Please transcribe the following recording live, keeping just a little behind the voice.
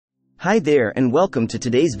Hi there and welcome to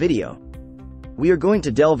today's video. We are going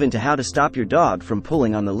to delve into how to stop your dog from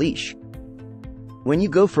pulling on the leash. When you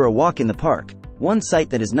go for a walk in the park, one sight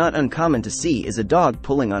that is not uncommon to see is a dog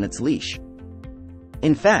pulling on its leash.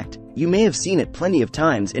 In fact, you may have seen it plenty of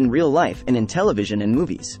times in real life and in television and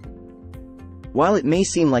movies. While it may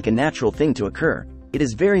seem like a natural thing to occur, it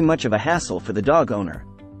is very much of a hassle for the dog owner.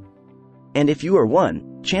 And if you are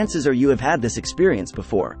one, chances are you have had this experience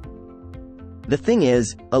before. The thing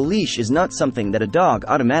is, a leash is not something that a dog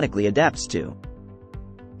automatically adapts to.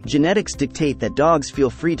 Genetics dictate that dogs feel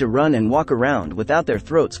free to run and walk around without their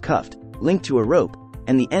throats cuffed, linked to a rope,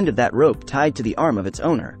 and the end of that rope tied to the arm of its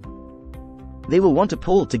owner. They will want to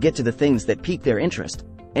pull to get to the things that pique their interest,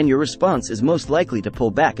 and your response is most likely to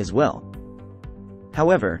pull back as well.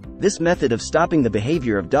 However, this method of stopping the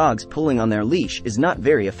behavior of dogs pulling on their leash is not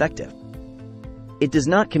very effective. It does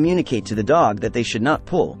not communicate to the dog that they should not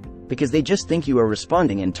pull, because they just think you are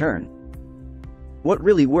responding in turn. What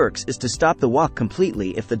really works is to stop the walk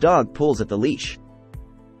completely if the dog pulls at the leash.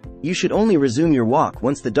 You should only resume your walk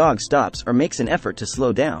once the dog stops or makes an effort to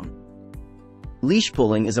slow down. Leash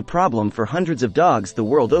pulling is a problem for hundreds of dogs the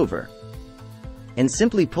world over. And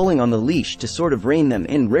simply pulling on the leash to sort of rein them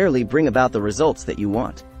in rarely bring about the results that you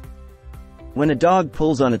want. When a dog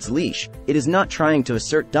pulls on its leash, it is not trying to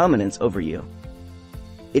assert dominance over you.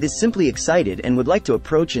 It is simply excited and would like to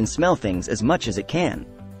approach and smell things as much as it can.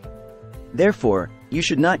 Therefore, you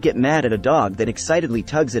should not get mad at a dog that excitedly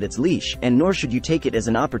tugs at its leash, and nor should you take it as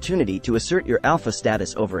an opportunity to assert your alpha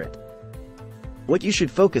status over it. What you should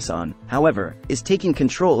focus on, however, is taking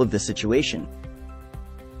control of the situation.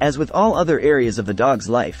 As with all other areas of the dog's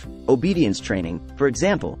life, obedience training, for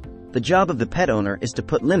example, the job of the pet owner is to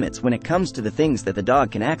put limits when it comes to the things that the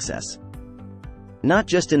dog can access. Not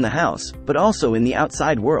just in the house, but also in the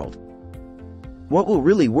outside world. What will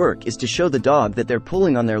really work is to show the dog that their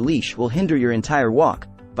pulling on their leash will hinder your entire walk,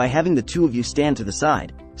 by having the two of you stand to the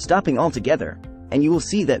side, stopping altogether, and you will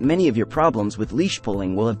see that many of your problems with leash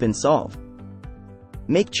pulling will have been solved.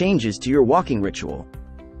 Make changes to your walking ritual.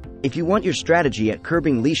 If you want your strategy at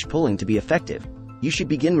curbing leash pulling to be effective, you should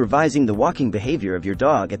begin revising the walking behavior of your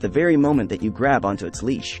dog at the very moment that you grab onto its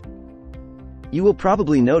leash. You will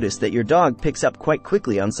probably notice that your dog picks up quite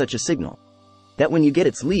quickly on such a signal. That when you get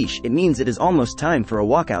its leash, it means it is almost time for a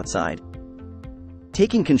walk outside.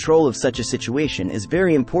 Taking control of such a situation is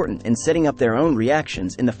very important in setting up their own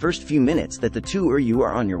reactions in the first few minutes that the two or you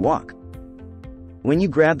are on your walk. When you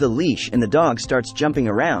grab the leash and the dog starts jumping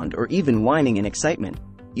around or even whining in excitement,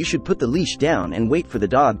 you should put the leash down and wait for the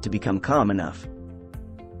dog to become calm enough.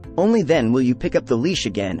 Only then will you pick up the leash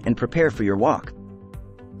again and prepare for your walk.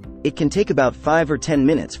 It can take about 5 or 10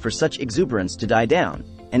 minutes for such exuberance to die down,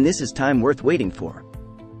 and this is time worth waiting for.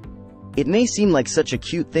 It may seem like such a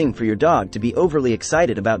cute thing for your dog to be overly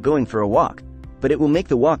excited about going for a walk, but it will make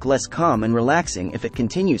the walk less calm and relaxing if it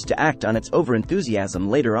continues to act on its overenthusiasm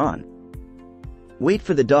later on. Wait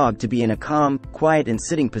for the dog to be in a calm, quiet and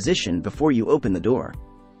sitting position before you open the door.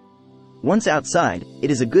 Once outside,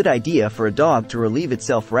 it is a good idea for a dog to relieve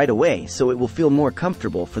itself right away so it will feel more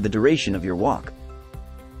comfortable for the duration of your walk.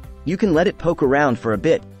 You can let it poke around for a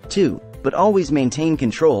bit, too, but always maintain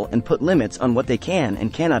control and put limits on what they can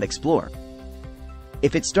and cannot explore.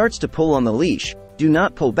 If it starts to pull on the leash, do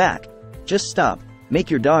not pull back, just stop,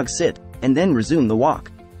 make your dog sit, and then resume the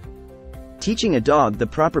walk. Teaching a dog the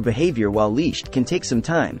proper behavior while leashed can take some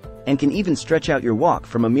time, and can even stretch out your walk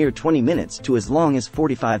from a mere 20 minutes to as long as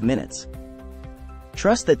 45 minutes.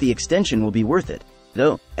 Trust that the extension will be worth it,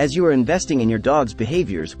 though, as you are investing in your dog's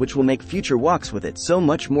behaviors, which will make future walks with it so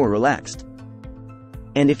much more relaxed.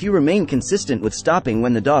 And if you remain consistent with stopping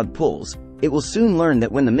when the dog pulls, it will soon learn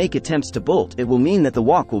that when the make attempts to bolt, it will mean that the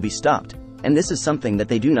walk will be stopped, and this is something that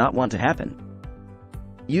they do not want to happen.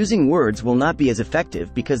 Using words will not be as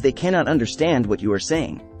effective because they cannot understand what you are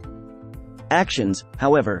saying. Actions,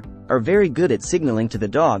 however, are very good at signaling to the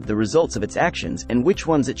dog the results of its actions and which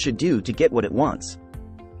ones it should do to get what it wants.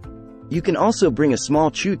 You can also bring a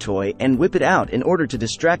small chew toy and whip it out in order to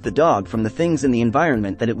distract the dog from the things in the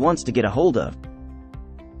environment that it wants to get a hold of.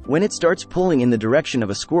 When it starts pulling in the direction of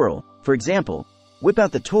a squirrel, for example, whip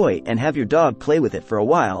out the toy and have your dog play with it for a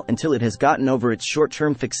while until it has gotten over its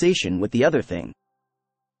short-term fixation with the other thing.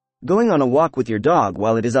 Going on a walk with your dog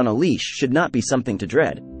while it is on a leash should not be something to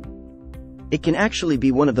dread. It can actually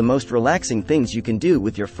be one of the most relaxing things you can do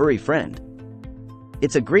with your furry friend.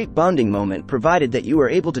 It's a great bonding moment provided that you are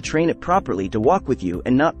able to train it properly to walk with you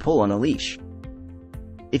and not pull on a leash.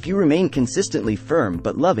 If you remain consistently firm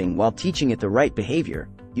but loving while teaching it the right behavior,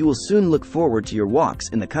 you will soon look forward to your walks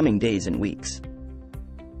in the coming days and weeks.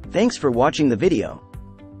 Thanks for watching the video.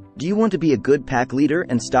 Do you want to be a good pack leader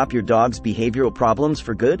and stop your dog's behavioral problems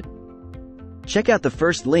for good? Check out the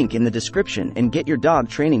first link in the description and get your dog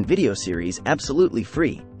training video series absolutely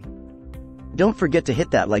free. Don't forget to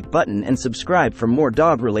hit that like button and subscribe for more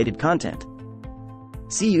dog-related content.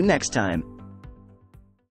 See you next time.